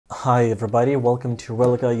Hi everybody, welcome to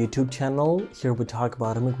Relica YouTube channel. Here we talk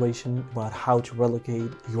about immigration, about how to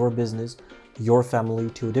relocate your business, your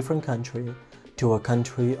family to a different country, to a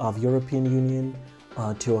country of European Union,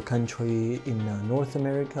 to a country in North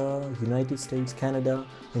America, United States, Canada,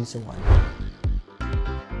 and so on.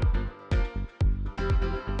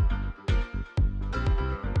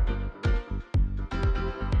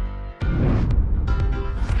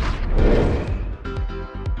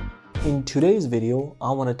 In today's video,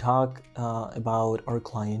 I want to talk about our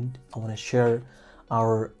client. I want to share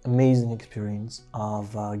our amazing experience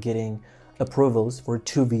of getting approvals for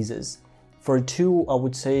two visas. For two, I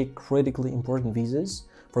would say, critically important visas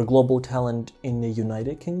for global talent in the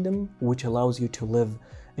United Kingdom, which allows you to live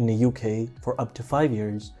in the UK for up to 5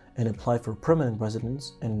 years and apply for permanent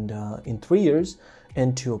residence in 3 years,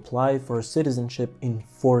 and to apply for citizenship in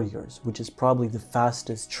 4 years, which is probably the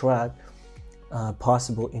fastest track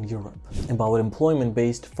possible in Europe. About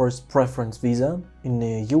employment-based first preference visa in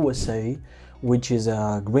the USA, which is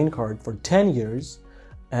a green card for 10 years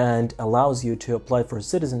and allows you to apply for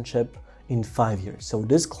citizenship in 5 years. So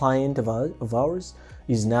this client of ours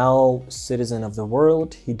is now citizen of the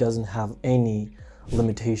world. He doesn't have any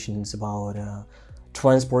limitations about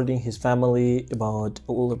transporting his family, about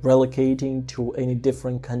relocating to any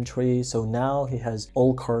different country. So now he has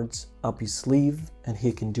all cards up his sleeve and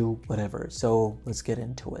he can do whatever. So let's get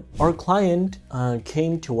into it. Our client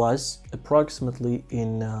came to us approximately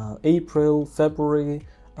in April, February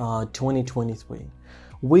 2023.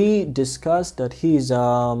 We discussed that he's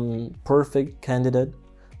a perfect candidate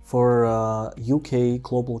for UK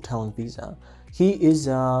Global Talent Visa. He is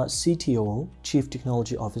a CTO, Chief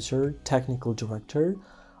Technology Officer, Technical Director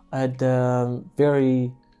at a very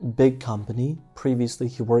big company. Previously,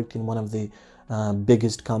 he worked in one of the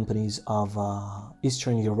biggest companies of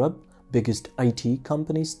Eastern Europe, biggest IT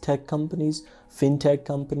companies, tech companies, fintech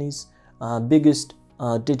companies, biggest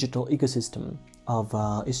digital ecosystem of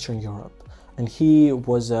Eastern Europe. And he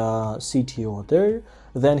was a CTO there.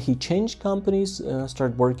 Then he changed companies,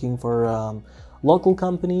 started working for local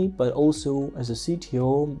company, but also as a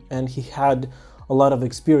CTO, and he had a lot of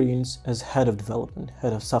experience as head of development,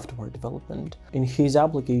 head of software development. In his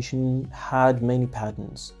application had many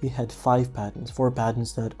patents. He had 5 patents, 4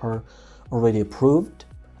 patents that are already approved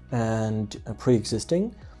and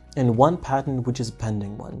pre-existing, and 1 patent which is a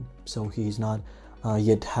pending one. So he's not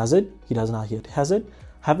yet has it. He does not yet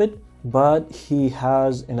have it, but he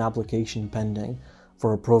has an application pending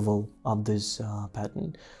for approval of this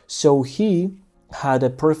patent. So he had a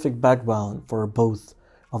perfect background for both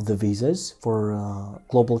of the visas, for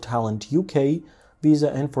Global Talent UK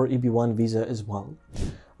visa and for EB1 visa as well.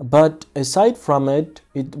 But aside from it,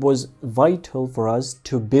 it was vital for us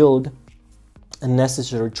to build a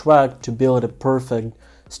necessary track, to build a perfect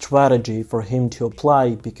strategy for him to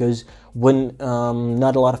apply, because when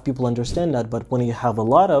not a lot of people understand that, but when you have a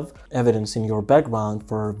lot of evidence in your background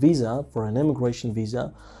for a visa, for an immigration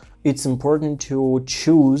visa, it's important to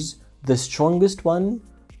choose the strongest one,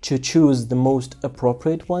 to choose the most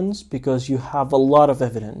appropriate ones, because you have a lot of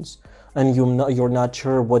evidence and you're not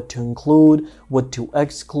sure what to include, what to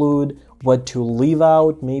exclude, what to leave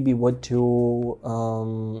out, maybe what to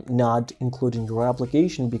not include in your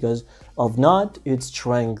application because of not its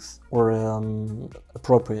strength or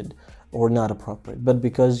appropriate or not appropriate, but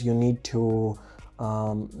because you need to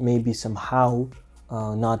maybe somehow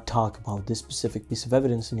not talk about this specific piece of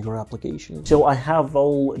evidence in your application. So I have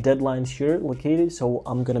all deadlines here located, so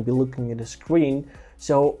I'm gonna be looking at the screen.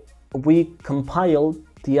 So we compiled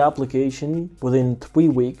the application within 3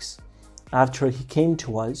 weeks after he came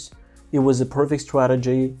to us. It was a perfect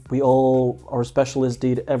strategy. Our specialists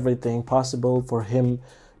did everything possible for him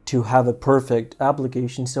to have a perfect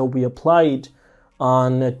application. So we applied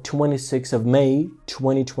on 26th of May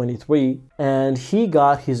 2023, and he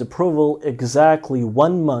got his approval exactly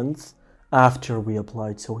 1 month after we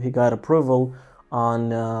applied. So he got approval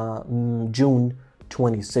on June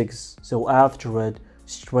 26th. So after it,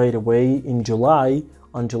 straight away in July,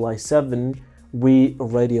 on July 7, we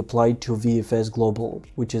already applied to VFS Global,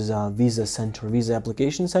 which is a visa center, visa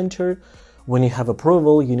application center. When you have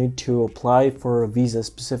approval, you need to apply for a visa,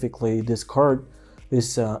 specifically this card,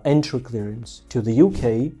 this entry clearance to the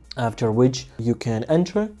UK, after which you can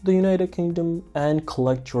enter the United Kingdom and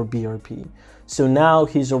collect your BRP. So now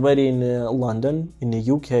he's already in London, in the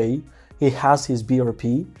UK. He has his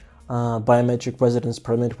BRP, biometric residence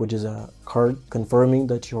permit, which is a card confirming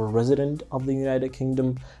that you're a resident of the United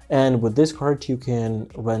Kingdom. And with this card, you can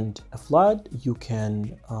rent a flat, you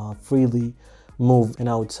can freely move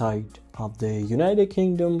outside of the United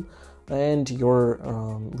Kingdom, and your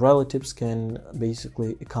relatives can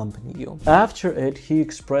basically accompany you. After it, he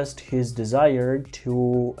expressed his desire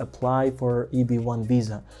to apply for EB1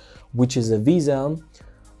 visa, which is a visa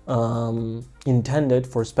intended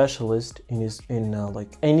for specialists in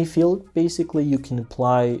like any field. Basically, you can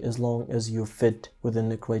apply as long as you fit within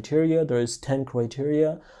the criteria. There is 10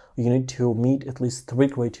 criteria. You need to meet at least 3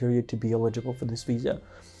 criteria to be eligible for this visa.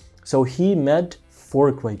 So he met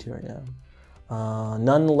 4 criteria.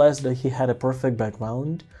 Nonetheless, that he had a perfect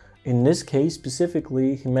background. In this case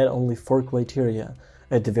specifically, he met only 4 criteria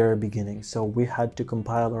at the very beginning. So we had to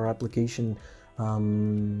compile our application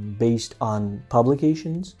based on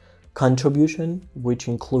publications, contribution, which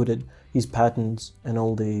included his patents and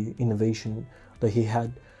all the innovation that he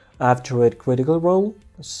had. After it, critical role,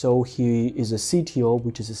 so he is a CTO,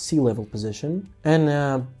 which is a C-level position, and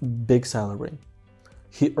a big salary.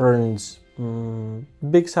 He earns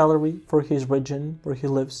big salary for his region where he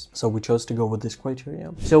lives, so we chose to go with this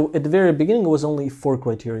criteria. So at the very beginning, it was only 4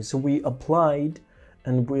 criteria. So we applied,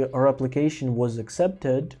 and our application was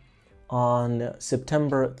accepted on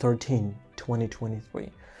September 13, 2023.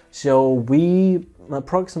 So we were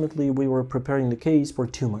preparing the case for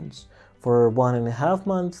 2 months. For 1.5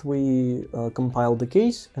 months, we compiled the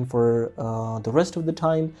case, and for the rest of the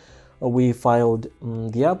time, we filed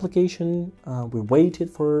the application. We waited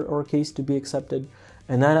for our case to be accepted,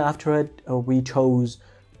 and then after it, we chose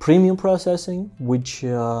premium processing, which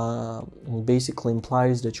basically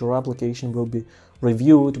implies that your application will be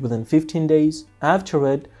reviewed within 15 days. After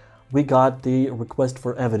it, we got the request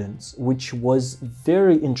for evidence, which was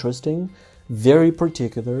very interesting, very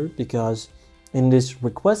particular, because in this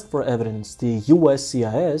request for evidence, the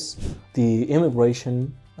USCIS, the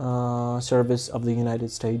Immigration Service of the United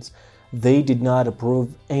States, they did not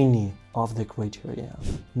approve any of the criteria,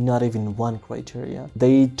 not even 1 criteria.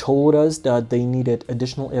 They told us that they needed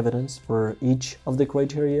additional evidence for each of the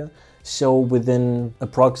criteria. So within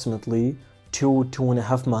approximately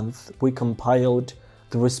 2.5 months, we compiled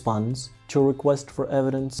the response to request for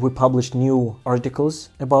evidence. We published new articles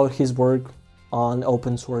about his work on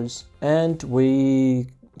open source, and we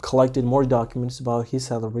collected more documents about his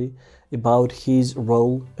salary, about his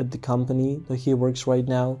role at the company that he works right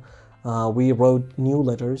now. We wrote new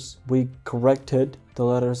letters, we corrected the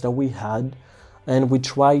letters that we had, and we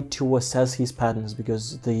tried to assess his patents,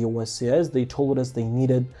 because the USCIS, they told us they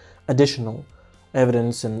needed additional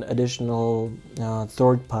evidence and additional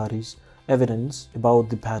third parties evidence about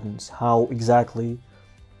the patents, how exactly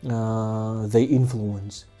they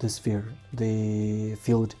influence the sphere, the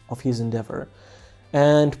field of his endeavor.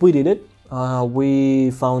 And we did it.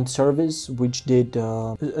 We found service which did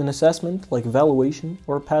an assessment, like evaluation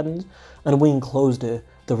for patents, and we enclosed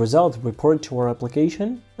the result report to our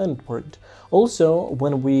application, and it worked. Also,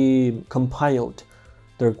 when we compiled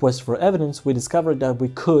the request for evidence, we discovered that we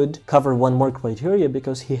could cover 1 more criteria,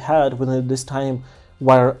 because he had, within this time,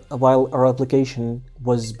 while our application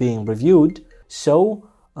was being reviewed, so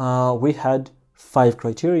we had 5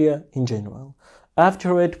 criteria in general.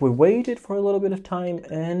 After it, we waited for a little bit of time,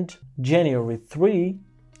 and January 3,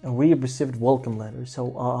 we received welcome letters.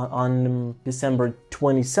 So on December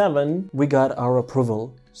 27, we got our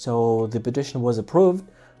approval. So the petition was approved,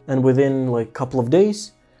 and within like a couple of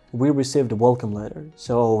days, we received a welcome letter.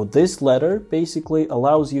 So this letter basically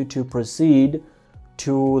allows you to proceed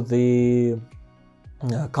to the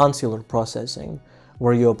consular processing,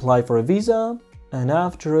 where you apply for a visa, and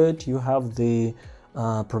after it you have the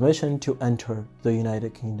permission to enter the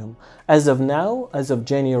United Kingdom. As of now, as of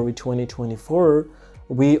January 2024,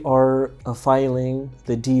 we are filing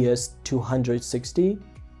the DS-260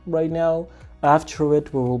 right now. After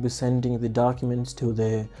it, we will be sending the documents to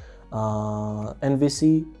the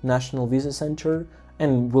NVC, National Visa Center,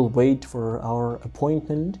 and we'll wait for our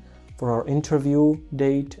appointment, for our interview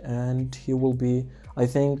date, and he will be, I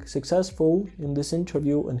think, successful in this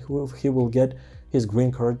interview, and he will get his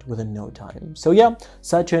green card within no time. So yeah,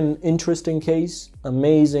 such an interesting case,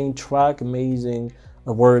 amazing track, amazing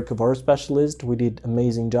work of our specialist. We did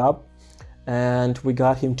amazing job, and we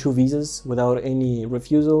got him 2 visas without any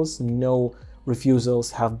refusals. No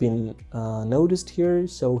refusals have been noticed here,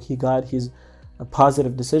 so he got his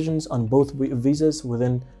positive decisions on both visas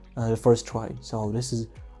within the first try. So this is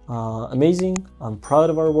amazing. I'm proud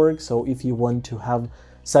of our work. So if you want to have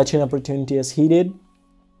such an opportunity as he did,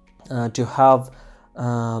 to have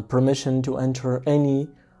permission to enter any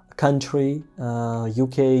country,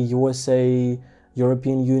 UK, USA,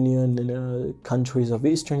 European Union, and countries of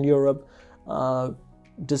Eastern Europe,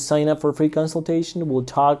 just sign up for free consultation. We'll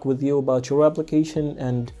talk with you about your application,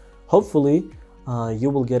 and hopefully you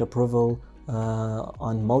will get approval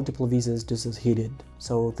on multiple visas just as he did.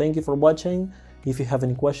 So thank you for watching. If you have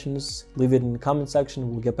any questions, leave it in the comment section.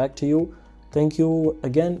 We'll get back to you. Thank you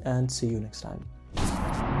again and see you next time.